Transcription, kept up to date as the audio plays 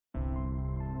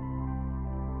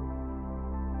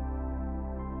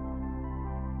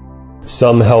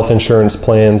Some health insurance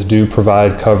plans do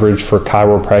provide coverage for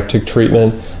chiropractic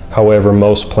treatment, however,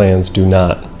 most plans do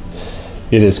not.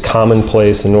 It is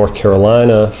commonplace in North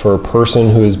Carolina for a person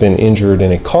who has been injured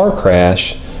in a car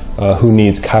crash who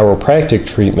needs chiropractic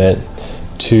treatment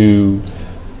to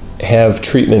have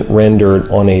treatment rendered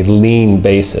on a lien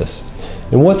basis.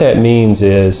 And what that means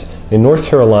is, in North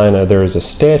Carolina, there is a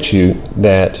statute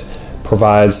that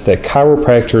provides that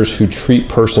chiropractors who treat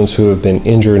persons who have been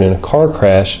injured in a car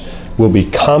crash will be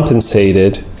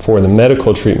compensated for the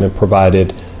medical treatment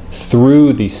provided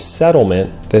through the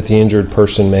settlement that the injured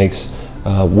person makes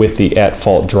with the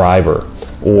at-fault driver,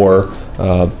 or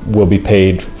will be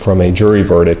paid from a jury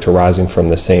verdict arising from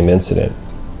the same incident.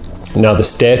 Now, the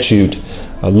statute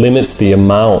limits the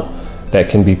amount that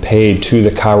can be paid to the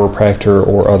chiropractor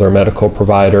or other medical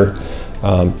provider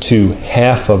to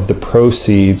half of the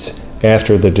proceeds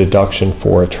after the deduction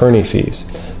for attorney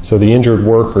fees. So the injured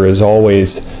worker is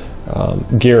always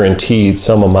guaranteed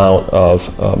some amount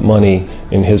of money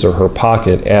in his or her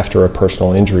pocket after a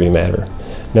personal injury matter.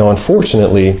 Now,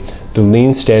 unfortunately, the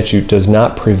lien statute does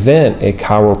not prevent a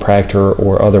chiropractor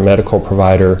or other medical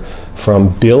provider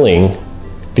from billing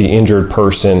the injured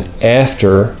person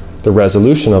after the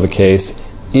resolution of a case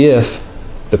if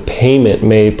the payment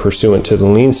made pursuant to the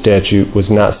lien statute was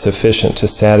not sufficient to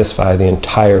satisfy the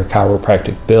entire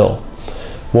chiropractic bill.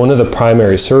 One of the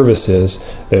primary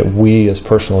services that we as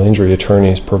personal injury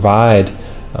attorneys provide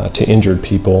to injured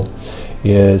people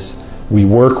is we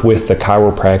work with the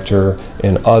chiropractor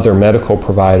and other medical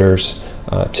providers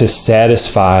to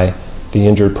satisfy the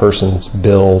injured person's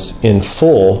bills in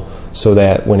full, so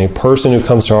that when a person who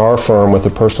comes to our firm with a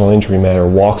personal injury matter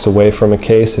walks away from a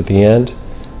case at the end,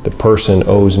 the person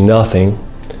owes nothing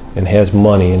and has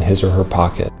money in his or her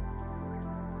pocket.